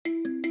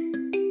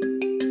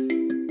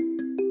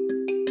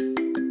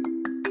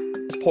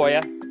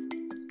Poya.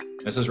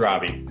 This is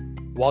Robbie.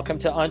 Welcome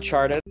to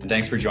Uncharted. And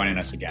thanks for joining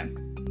us again.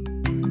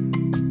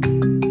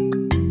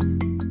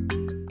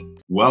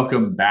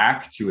 Welcome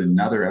back to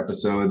another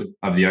episode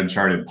of the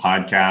Uncharted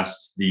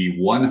podcast, the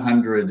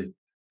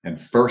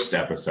 101st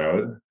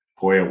episode.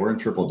 Poya, we're in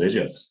triple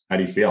digits. How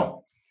do you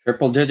feel?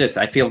 Triple digits.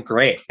 I feel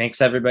great.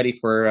 Thanks everybody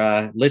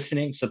for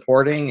listening,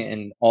 supporting,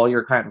 and all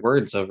your kind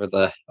words over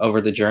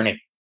the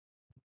journey.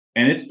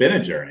 And it's been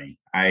a journey.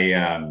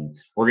 We're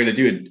going to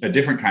do a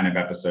different kind of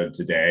episode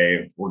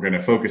today. We're going to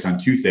focus on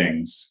two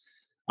things.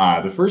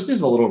 The first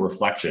is a little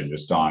reflection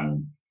just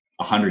on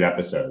 100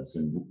 episodes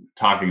and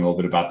talking a little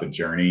bit about the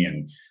journey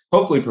and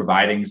hopefully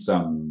providing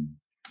some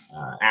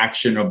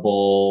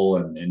actionable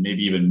and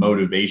maybe even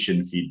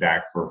motivation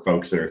feedback for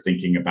folks that are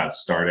thinking about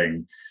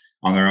starting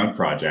on their own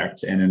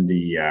project. And in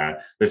the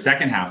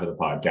second half of the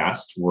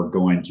podcast, we're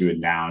going to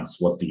announce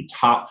what the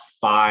top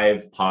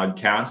 5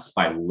 podcasts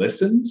by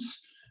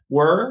listens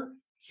were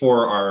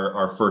for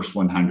our first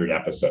 100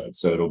 episodes.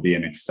 So it'll be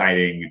an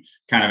exciting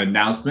kind of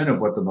announcement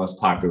of what the most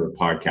popular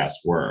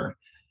podcasts were.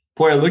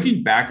 Poya,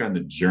 looking back on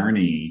the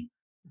journey,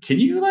 can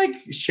you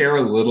share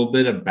a little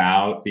bit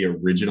about the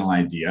original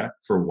idea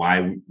for why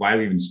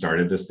we even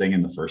started this thing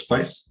in the first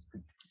place?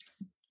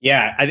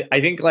 Yeah, I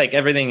think like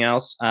everything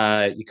else,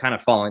 you kind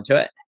of fall into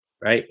it,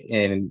 right?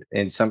 In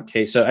some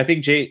case. So I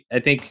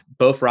think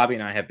both Robbie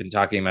and I have been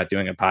talking about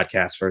doing a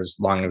podcast for as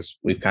long as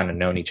we've kind of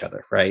known each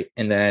other, right?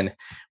 And then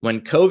when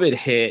COVID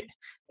hit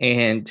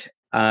and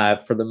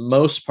for the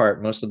most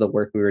part, most of the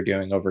work we were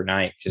doing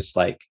overnight just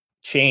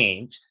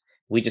changed.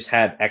 We just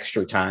had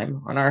extra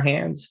time on our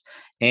hands.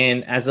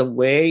 And as a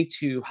way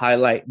to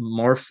highlight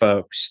more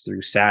folks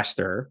through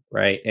SaaStr,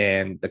 right,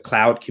 and the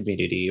cloud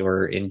community,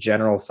 or in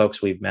general,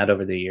 folks we've met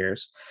over the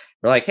years,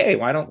 we're like, hey,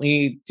 why don't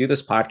we do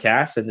this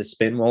podcast? And the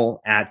spin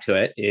we'll add to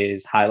it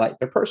is highlight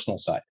their personal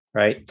side,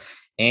 right?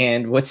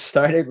 And what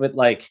started with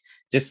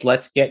just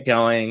let's get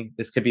going.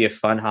 This could be a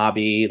fun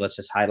hobby. Let's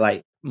just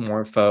highlight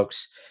more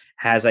folks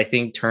has, I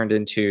think, turned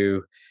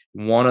into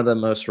one of the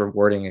most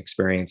rewarding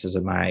experiences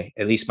of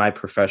at least my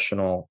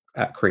professional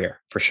career,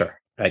 for sure.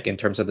 In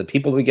terms of the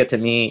people we get to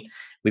meet,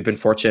 we've been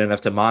fortunate enough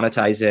to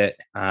monetize it.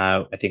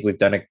 I think we've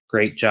done a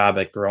great job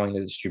at growing the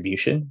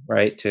distribution,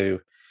 right,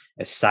 to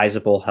a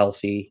sizable,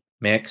 healthy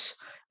mix.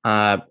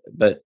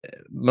 But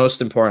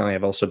most importantly,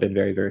 I've also been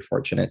very, very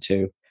fortunate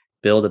to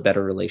build a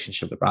better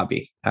relationship with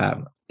Robbie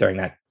during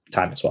that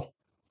time as well.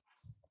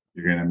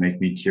 You're going to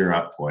make me tear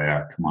up,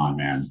 Poya. Come on,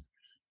 man.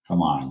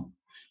 Come on.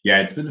 Yeah,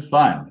 it's been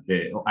fun.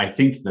 I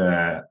think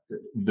the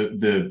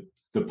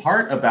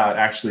part about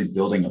actually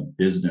building a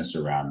business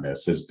around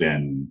this has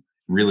been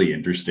really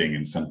interesting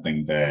and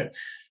something that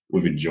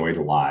we've enjoyed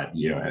a lot.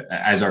 You know,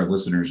 as our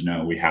listeners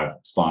know, we have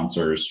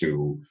sponsors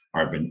who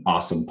have been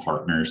awesome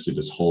partners through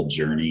this whole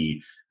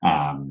journey.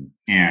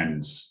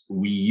 And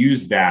we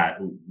use that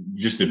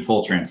just in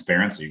full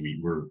transparency. We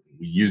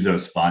use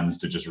those funds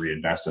to just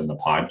reinvest in the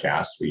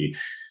podcast. We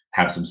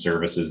have some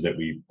services that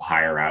we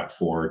hire out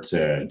for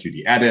to do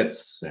the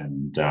edits.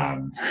 And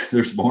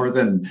there's more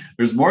than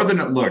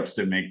it looks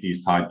to make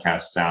these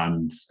podcasts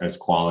sound as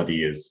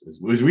quality as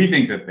we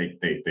think that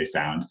they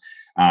sound.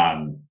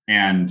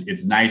 And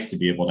it's nice to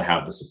be able to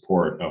have the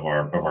support of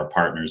our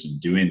partners in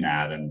doing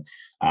that. And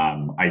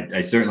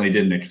I certainly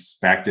didn't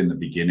expect in the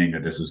beginning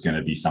that this was going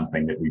to be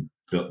something that we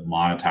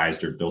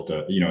monetized or built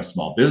a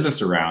small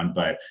business around,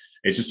 but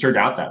it's just turned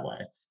out that way.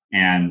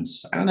 And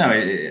I don't know,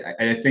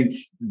 I think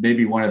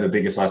maybe one of the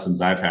biggest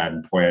lessons I've had,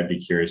 and Poya, I'd be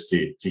curious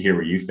to hear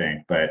what you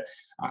think, but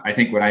I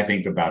think when I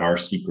think about our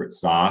secret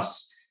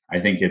sauce, I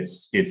think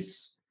it's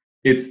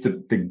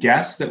the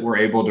guests that we're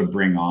able to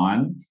bring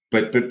on,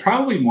 but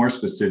probably more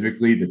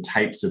specifically, the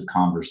types of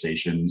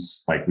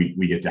conversations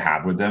we get to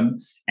have with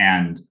them,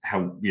 and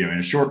how, in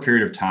a short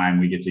period of time,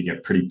 we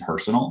get pretty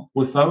personal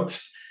with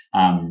folks.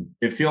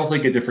 It feels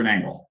like a different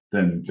angle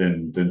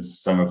than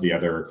some of the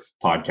other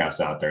podcasts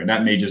out there. And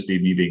that may just be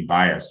me being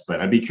biased, but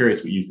I'd be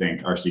curious what you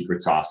think our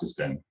secret sauce has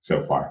been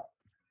so far.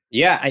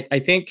 Yeah, I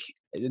think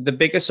the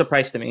biggest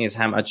surprise to me is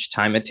how much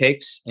time it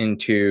takes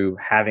into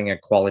having a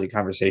quality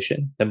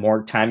conversation. The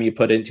more time you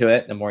put into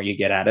it, the more you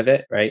get out of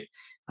it, right?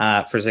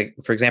 For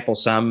example,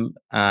 some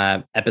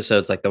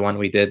episodes like the one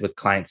we did with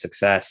Client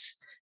Success,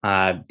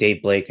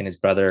 Dave Blake and his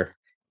brother,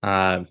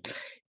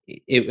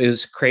 it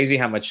was crazy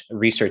how much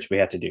research we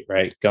had to do,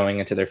 right? Going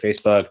into their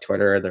Facebook,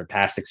 Twitter, their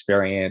past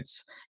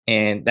experience,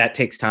 and that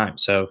takes time.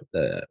 So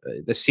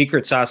the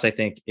secret sauce, I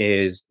think,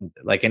 is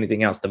like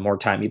anything else. The more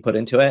time you put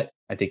into it,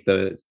 I think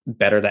the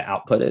better the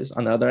output is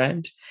on the other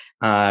end.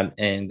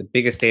 And the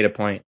biggest data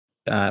point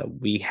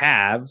we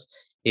have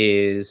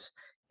is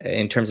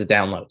in terms of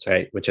downloads,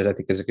 right? Which I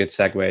think is a good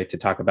segue to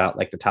talk about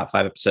the top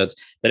 5 episodes.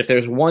 But if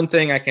there's one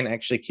thing I can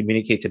actually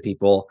communicate to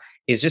people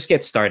is just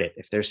get started.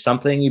 If there's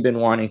something you've been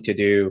wanting to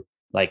do,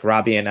 like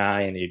Robbie and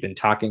I, and you've been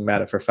talking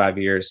about it for 5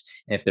 years,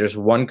 and if there's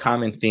one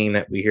common theme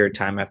that we hear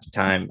time after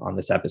time on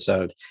this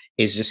episode,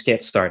 is just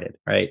get started,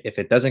 right? If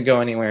it doesn't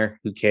go anywhere,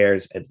 who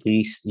cares? At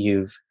least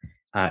you've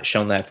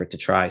shown the effort to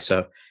try.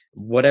 So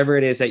whatever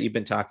it is that you've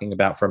been talking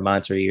about for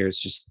months or years,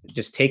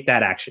 just take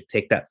that action,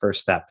 take that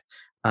first step,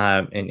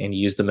 and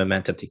use the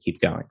momentum to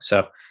keep going.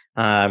 So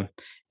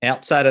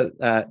outside of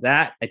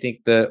that, I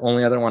think the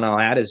only other one I'll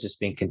add is just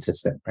being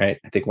consistent, right?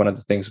 I think one of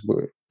the things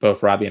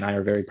both Robbie and I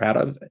are very proud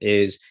of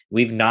is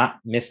we've not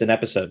missed an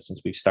episode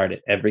since we've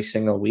started. Every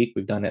single week,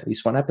 we've done at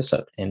least one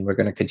episode, and we're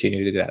going to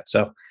continue to do that.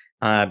 So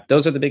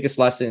those are the biggest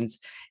lessons.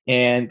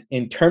 And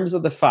in terms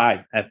of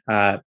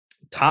the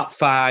top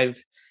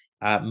five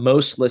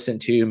most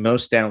listened to,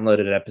 most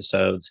downloaded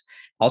episodes,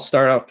 I'll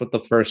start off with the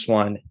first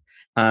one.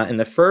 And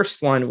the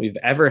first one we've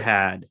ever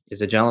had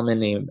is a gentleman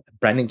named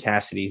Brendan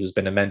Cassidy, who's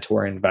been a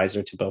mentor and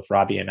advisor to both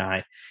Robbie and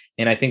I.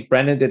 And I think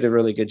Brendan did a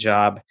really good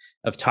job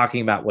of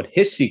talking about what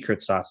his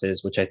secret sauce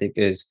is, which I think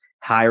is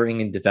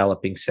hiring and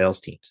developing sales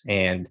teams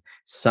and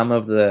some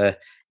of the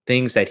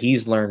things that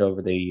he's learned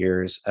over the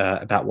years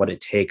about what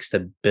it takes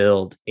to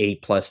build A+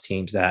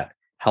 teams that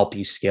help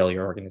you scale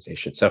your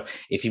organization. So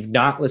if you've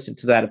not listened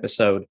to that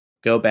episode,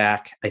 go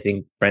back. I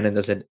think Brendan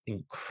does an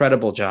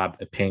incredible job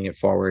of paying it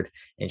forward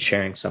and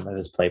sharing some of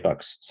his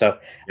playbooks. So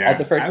yeah,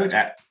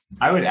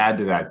 I would add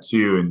to that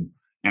too.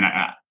 And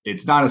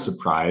it's not a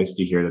surprise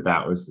to hear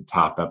that was the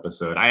top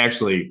episode. I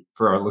actually,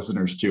 for our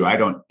listeners too,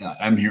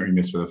 I'm hearing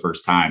this for the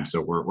first time.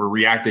 So we're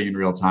reacting in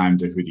real time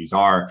to who these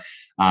are.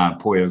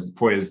 Poi is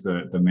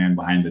the man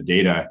behind the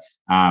data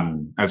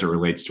as it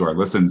relates to our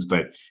listens.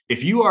 But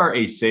if you are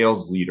a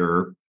sales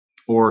leader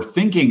or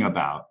thinking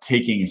about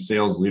taking a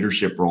sales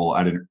leadership role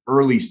at an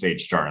early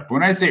stage startup.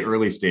 When I say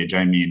early stage,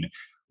 I mean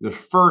the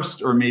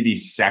first or maybe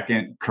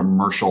second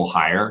commercial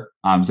hire,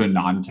 so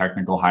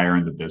non-technical hire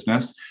in the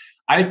business.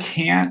 I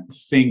can't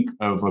think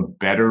of a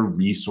better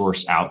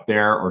resource out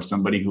there or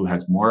somebody who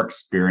has more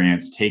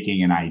experience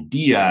taking an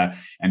idea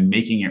and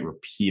making it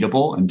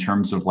repeatable in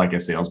terms of like a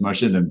sales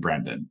motion than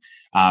Brendan.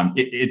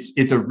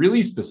 It's a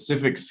really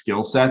specific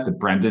skill set that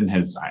Brendan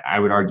has, I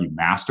would argue,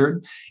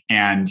 mastered.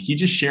 And he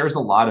just shares a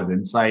lot of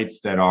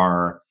insights that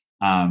are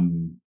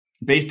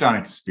based on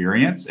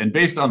experience and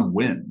based on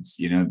wins.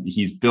 You know,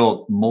 he's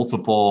built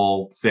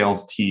multiple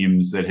sales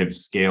teams that have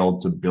scaled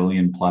to $1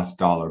 billion+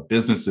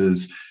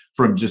 businesses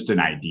from just an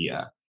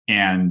idea.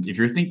 And if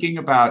you're thinking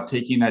about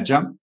taking that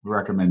jump, I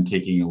recommend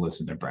taking a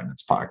listen to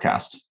Brendan's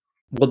podcast.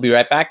 We'll be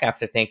right back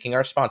after thanking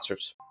our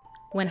sponsors.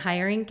 When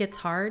hiring gets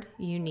hard,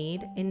 you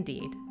need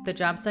Indeed, the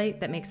job site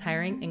that makes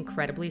hiring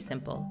incredibly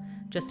simple.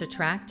 Just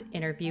attract,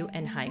 interview,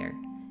 and hire.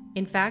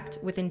 In fact,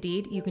 with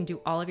Indeed, you can do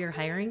all of your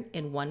hiring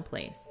in one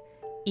place,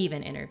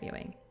 even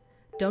interviewing.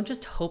 Don't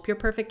just hope your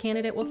perfect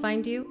candidate will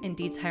find you.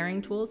 Indeed's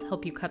hiring tools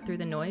help you cut through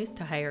the noise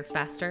to hire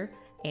faster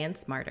and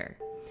smarter.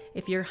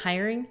 If you're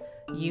hiring,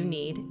 you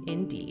need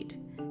Indeed.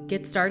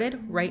 Get started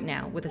right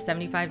now with a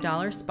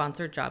 $75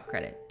 sponsored job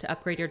credit to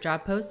upgrade your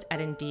job post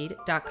at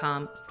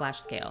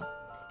Indeed.com/scale.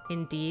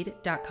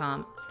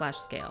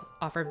 Indeed.com/scale.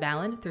 Offer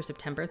valid through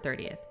September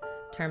 30th.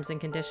 Terms and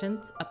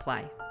conditions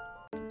apply.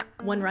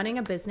 When running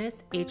a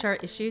business, HR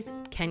issues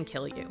can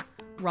kill you.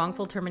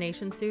 Wrongful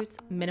termination suits,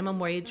 minimum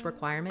wage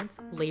requirements,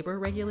 labor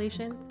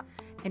regulations,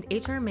 and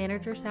HR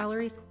manager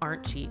salaries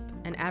aren't cheap,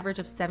 an average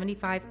of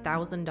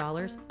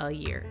 $75,000 a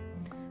year.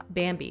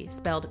 Bambee,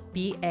 spelled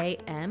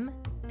BAMBEE,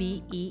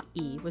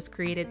 was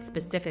created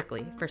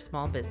specifically for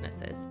small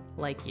businesses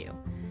like you.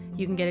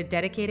 You can get a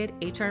dedicated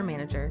HR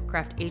manager,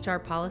 craft HR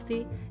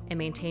policy, and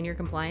maintain your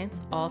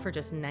compliance, all for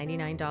just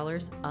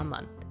 $99 a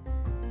month.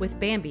 With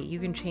Bambee, you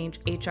can change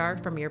HR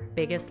from your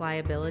biggest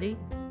liability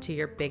to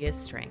your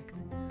biggest strength.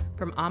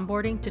 From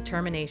onboarding to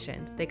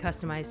terminations, they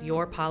customize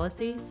your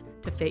policies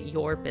to fit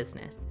your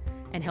business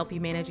and help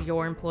you manage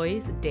your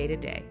employees day to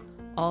day,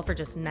 all for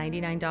just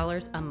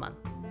 $99 a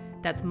month.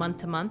 That's month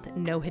to month,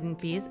 no hidden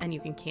fees, and you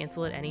can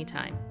cancel at any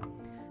time.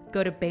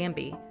 Go to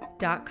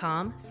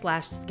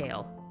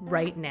Bambee.com/scale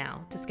right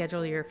now to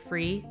schedule your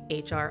free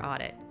HR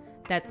audit.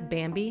 That's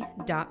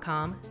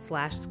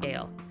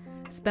Bambee.com/scale.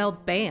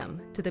 Spelled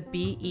BAM to the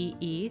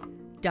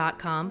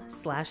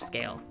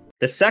BEE.com/scale.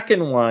 The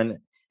second one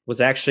was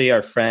actually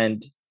our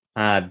friend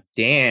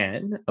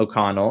Dan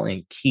O'Connell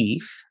and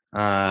Keith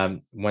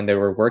when they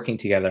were working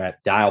together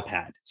at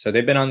Dialpad. So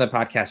they've been on the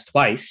podcast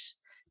twice,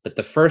 but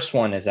the first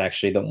one is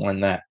actually the one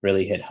that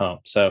really hit home.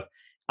 So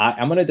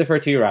I'm going to defer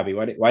to you, Robbie.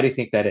 Why do you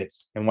think that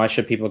is? And why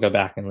should people go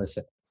back and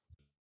listen?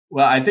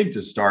 Well, I think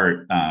to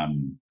start,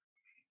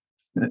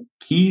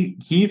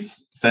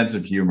 Keith's sense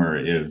of humor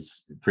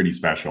is pretty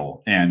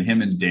special. And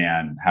him and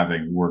Dan,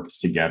 having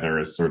worked together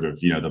as sort of,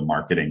 the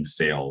marketing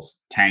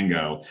sales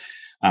tango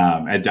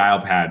at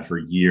Dialpad for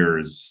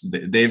years,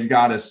 they've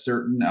got a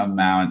certain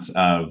amount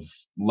of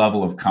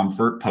level of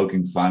comfort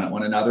poking fun at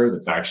one another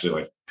that's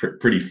actually like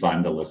pretty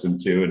fun to listen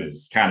to, and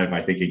is kind of,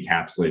 I think,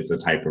 encapsulates the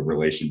type of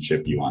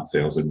relationship you want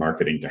sales and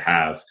marketing to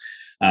have.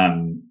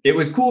 It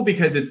was cool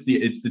because it's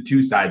the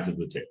two sides of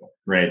the table,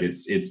 right?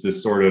 It's the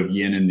sort of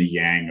yin and the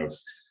yang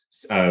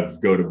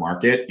of go to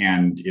market,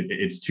 and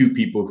it's two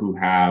people who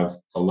have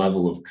a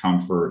level of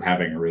comfort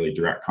having a really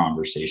direct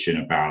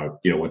conversation about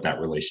what that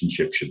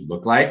relationship should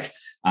look like,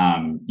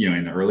 in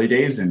the early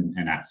days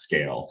and at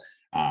scale.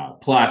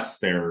 Plus,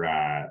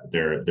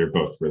 they're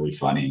both really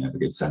funny and have a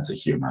good sense of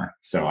humor.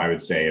 So I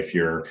would say if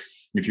you're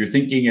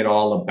thinking at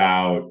all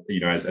about,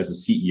 as a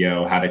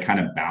CEO, how to kind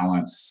of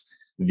balance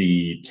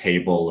the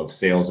table of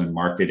sales and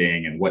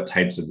marketing and what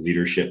types of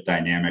leadership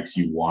dynamics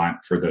you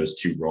want for those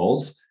two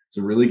roles, it's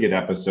a really good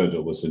episode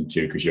to listen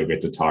to because you'll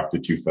get to talk to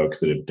two folks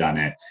that have done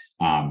it,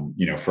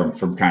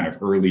 from kind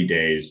of early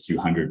days to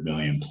 100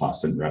 million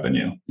plus in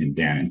revenue, in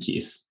Dan and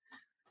Keith.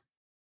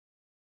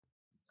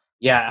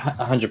 Yeah,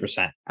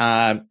 100%.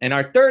 And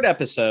our third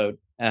episode,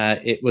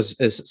 it was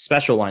a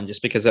special one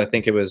just because I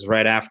think it was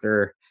right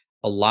after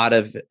a lot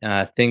of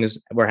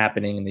things were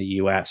happening in the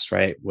US,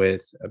 right,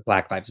 with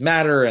Black Lives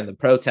Matter and the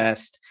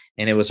protest.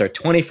 And it was our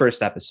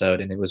 21st episode,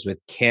 and it was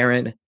with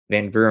Karen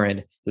Van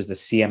Vuren, who's the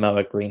CMO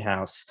at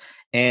Greenhouse.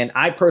 And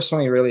I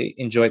personally really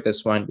enjoyed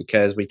this one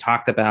because we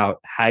talked about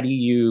how do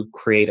you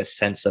create a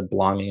sense of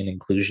belonging and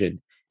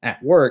inclusion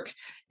at work.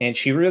 And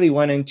she really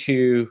went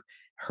into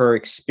her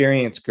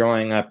experience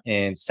growing up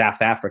in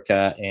South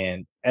Africa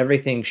and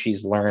everything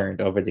she's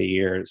learned over the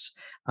years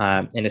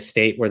in a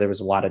state where there was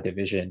a lot of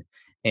division,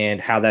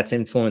 and how that's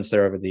influenced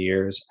her over the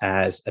years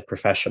as a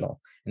professional.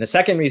 And the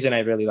second reason I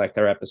really liked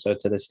our episode,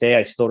 to this day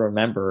I still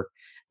remember,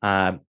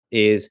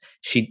 is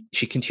she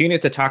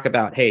continued to talk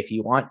about, hey, if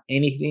you want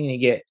anything to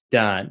get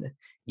done,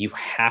 you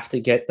have to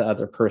get the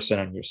other person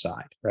on your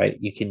side, right?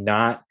 You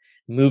cannot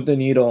move the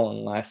needle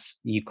unless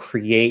you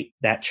create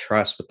that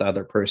trust with the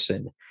other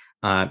person.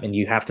 And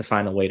you have to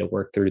find a way to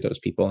work through those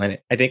people. And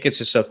I think it's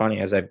just so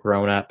funny as I've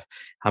grown up,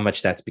 how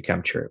much that's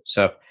become true.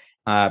 So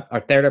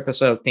our third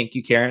episode, thank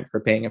you, Karen, for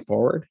paying it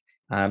forward.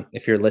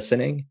 If you're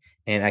listening,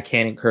 and I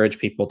can't encourage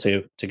people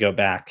to go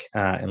back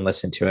and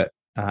listen to it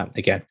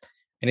again.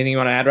 Anything you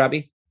want to add,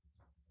 Robbie?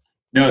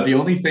 No, the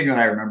only thing that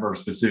I remember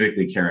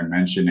specifically Karen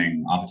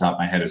mentioning off the top of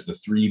my head is the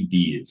 3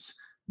 Bs.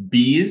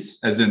 Bees,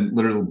 as in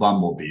literal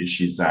bumblebees.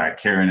 She's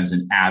Karen is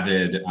an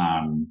avid,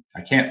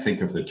 I can't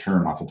think of the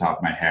term off the top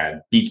of my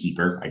head,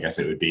 beekeeper, I guess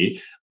it would be.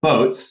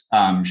 Boats.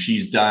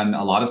 She's done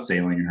a lot of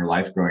sailing in her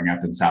life growing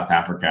up in South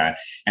Africa,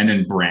 and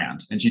then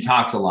brand. And she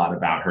talks a lot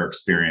about her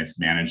experience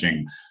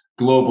managing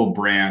global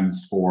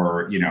brands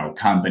for,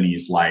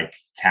 companies like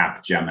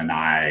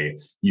Capgemini,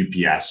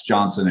 UPS,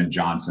 Johnson &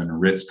 Johnson,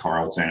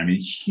 Ritz-Carlton. I mean,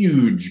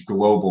 huge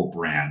global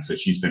brands that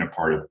she's been a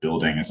part of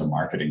building as a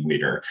marketing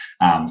leader.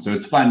 So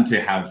it's fun to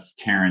have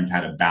Karen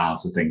kind of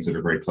balance the things that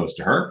are very close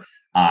to her,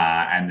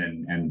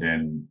 and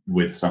then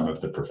with some of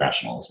the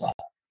professional as well.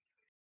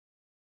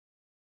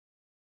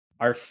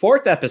 Our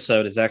fourth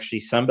episode is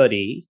actually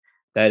somebody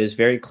that is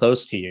very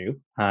close to you,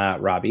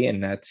 Robbie,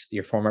 and that's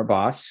your former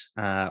boss,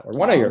 or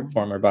one of your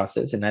former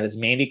bosses, and that is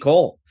Mandy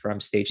Cole from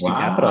Stage 2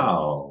 Capital.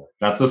 Wow,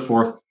 that's the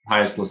 4th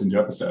highest listened to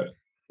episode.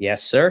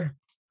 Yes, sir.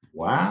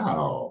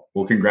 Wow.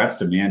 Well, congrats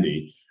to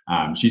Mandy.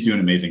 She's doing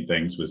amazing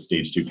things with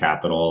Stage 2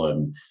 Capital,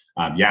 and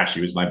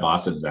she was my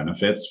boss at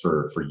Zenefits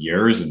for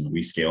years, and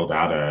we scaled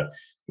out a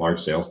large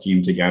sales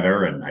team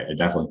together, and I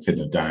definitely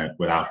couldn't have done it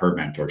without her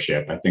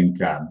mentorship. I think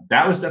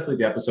that was definitely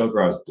the episode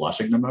where I was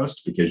blushing the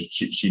most because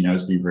she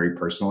knows me very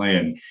personally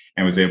and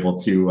was able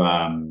to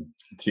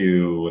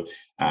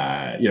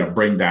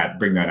bring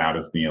that out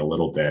of me a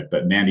little bit.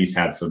 But Mandy's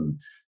had some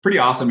pretty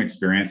awesome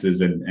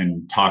experiences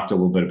and talked a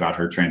little bit about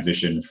her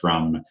transition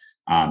from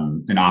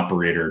an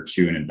operator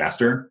to an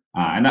investor.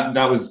 And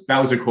that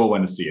was a cool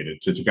one to see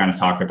it, to kind of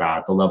talk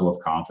about the level of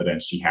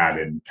confidence she had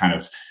in kind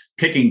of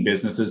picking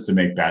businesses to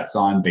make bets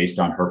on based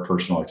on her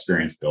personal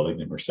experience building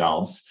them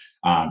herself.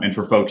 And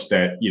for folks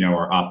that,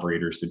 are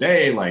operators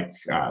today, like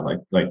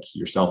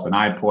yourself and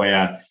I,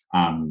 Poya,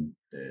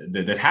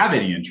 that have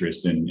any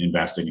interest in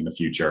investing in the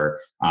future,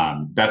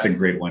 that's a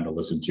great one to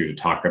listen to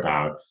talk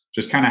about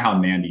just kind of how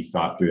Mandy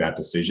thought through that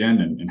decision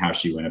and how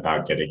she went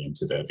about getting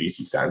into the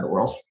VC side of the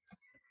world.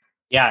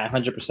 Yeah,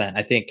 100%.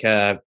 I think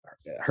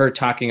her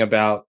talking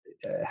about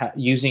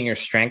using your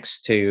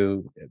strengths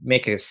to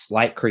make a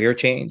slight career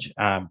change,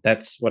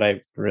 that's what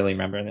I really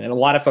remember. And a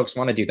lot of folks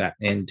want to do that.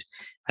 And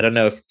I don't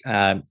know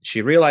if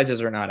she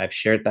realizes or not, I've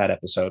shared that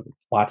episode with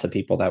lots of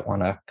people that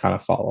want to kind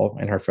of follow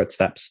in her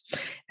footsteps.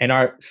 And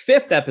our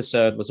 5th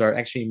episode was our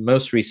actually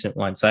most recent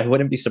one. So I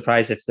wouldn't be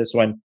surprised if this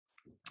one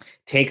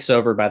takes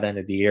over by the end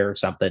of the year or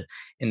something.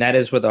 And that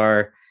is with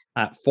our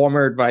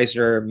former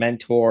advisor,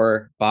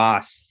 mentor,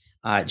 boss,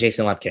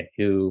 Jason Lemkin,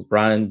 who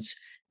runs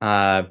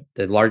the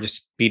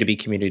largest B2B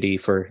community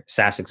for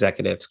SaaS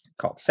executives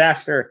called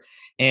SaaStr.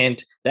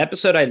 And the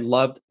episode I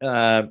loved,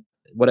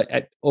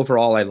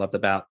 overall I loved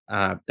about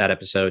that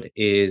episode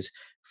is,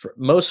 for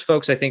most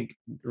folks, I think,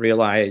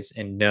 realize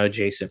and know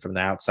Jason from the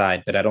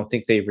outside, but I don't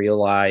think they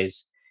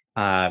realize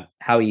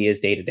how he is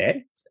day to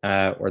day,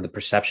 or the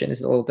perception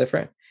is a little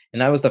different.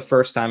 And that was the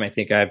first time I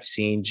think I've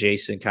seen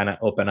Jason kind of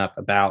open up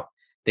about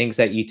things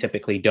that you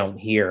typically don't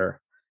hear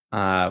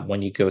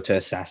when you go to a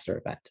SaaStr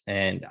event.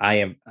 And I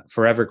am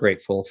forever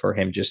grateful for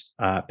him just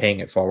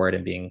paying it forward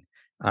and being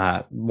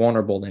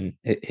vulnerable in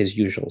his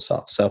usual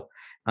self. So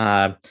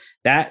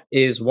that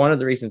is one of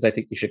the reasons I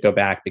think you should go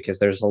back, because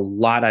there's a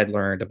lot I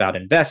learned about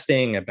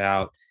investing,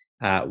 about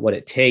what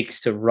it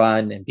takes to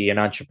run and be an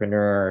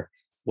entrepreneur,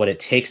 what it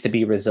takes to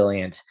be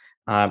resilient.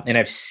 And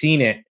I've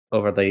seen it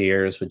over the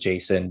years with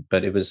Jason,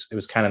 but it was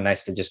kind of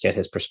nice to just get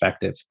his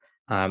perspective.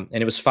 And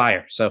it was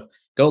fire. So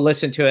go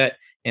listen to it.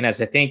 And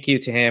as a thank you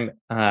to him,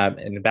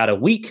 in about a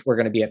week, we're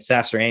going to be at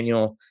SaaStr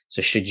Annual.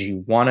 So should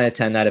you want to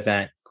attend that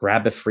event,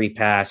 grab a free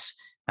pass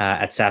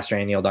at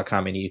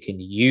SaaStrAnnual.com, and you can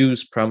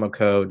use promo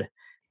code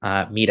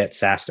Meet at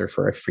SaaStr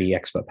for a free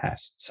expo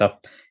pass. So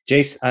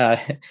Jace,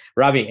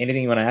 Robbie,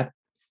 anything you want to add?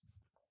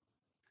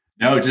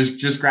 No,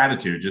 just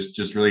gratitude.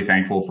 Just really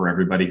thankful for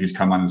everybody who's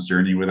come on this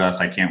journey with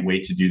us. I can't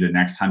wait to do the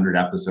next 100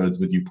 episodes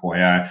with you,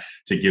 Poya,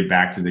 to give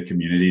back to the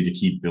community, to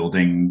keep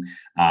building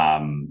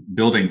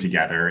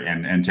together,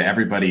 and to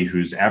everybody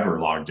who's ever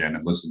logged in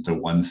and listened to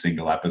one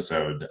single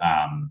episode.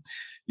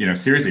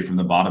 Seriously, from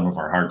the bottom of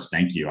our hearts,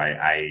 thank you.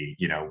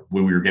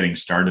 When we were getting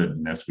started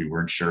in this, we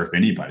weren't sure if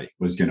anybody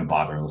was going to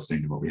bother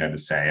listening to what we had to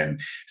say. And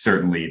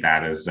certainly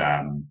that is,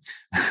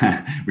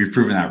 we've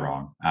proven that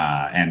wrong.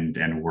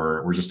 And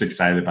we're just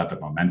excited about the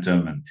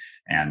momentum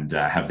and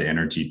have the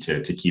energy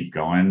to keep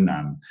going,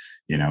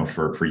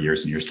 for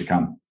years and years to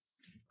come.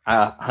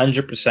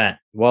 100%.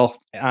 Well,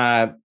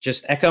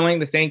 just echoing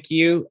the thank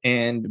you.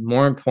 And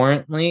more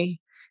importantly,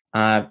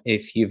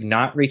 if you've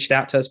not reached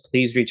out to us,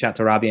 please reach out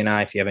to Robbie and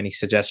I. If you have any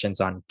suggestions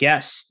on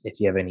guests,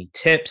 if you have any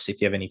tips, if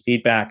you have any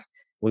feedback,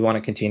 we want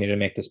to continue to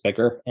make this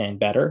bigger and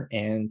better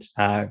and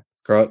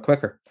grow it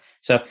quicker.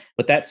 So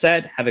with that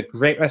said, have a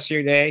great rest of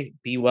your day.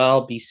 Be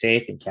well, be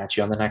safe, and catch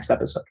you on the next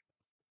episode.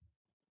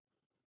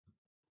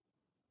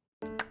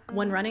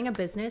 When running a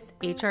business,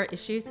 HR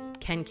issues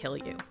can kill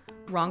you.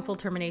 Wrongful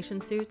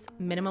termination suits,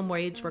 minimum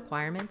wage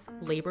requirements,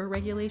 labor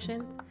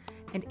regulations,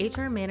 and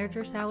HR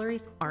manager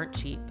salaries aren't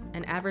cheap,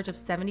 an average of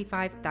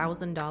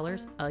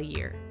 $75,000 a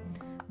year.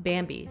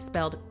 Bambee,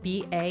 spelled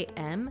B-A-M-B-E-E,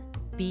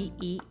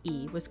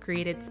 was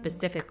created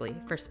specifically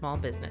for small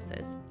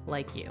businesses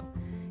like you.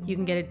 You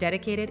can get a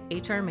dedicated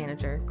HR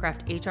manager,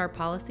 craft HR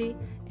policy,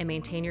 and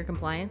maintain your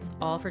compliance,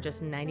 all for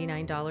just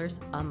 $99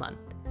 a month.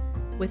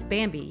 With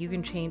Bambee, you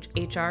can change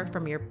HR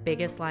from your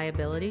biggest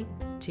liability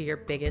to your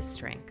biggest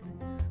strength.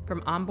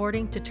 From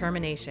onboarding to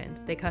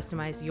terminations, they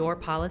customize your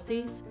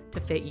policies to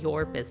fit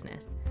your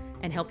business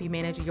and help you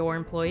manage your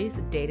employees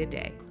day to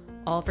day,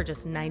 all for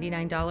just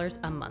 $99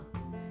 a month.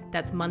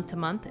 That's month to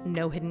month,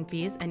 no hidden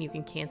fees, and you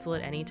can cancel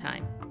at any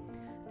time.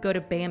 Go to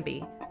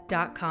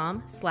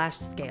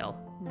Bambee.com/scale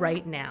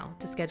right now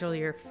to schedule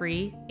your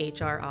free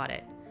HR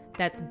audit.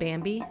 That's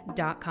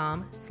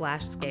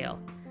Bambee.com/scale.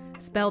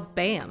 Spelled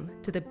BAM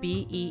to the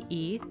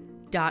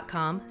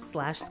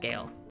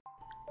BEE.com/scale.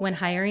 When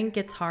hiring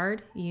gets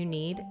hard, you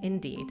need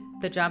Indeed,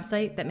 the job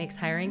site that makes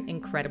hiring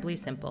incredibly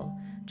simple.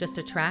 Just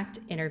attract,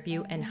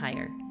 interview, and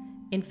hire.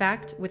 In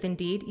fact, with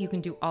Indeed, you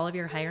can do all of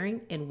your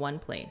hiring in one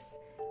place,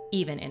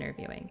 even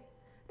interviewing.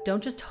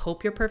 Don't just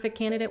hope your perfect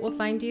candidate will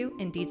find you.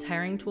 Indeed's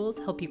hiring tools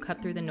help you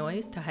cut through the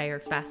noise to hire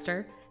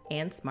faster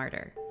and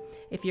smarter.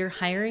 If you're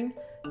hiring,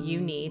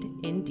 you need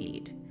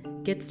Indeed.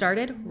 Get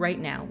started right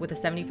now with a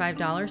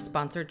 $75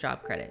 sponsored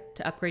job credit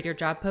to upgrade your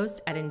job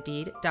post at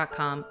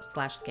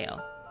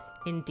Indeed.com/scale.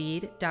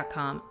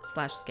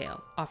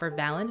 Indeed.com/scale. Offer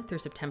valid through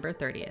September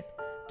 30th.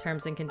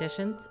 Terms and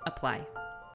conditions apply.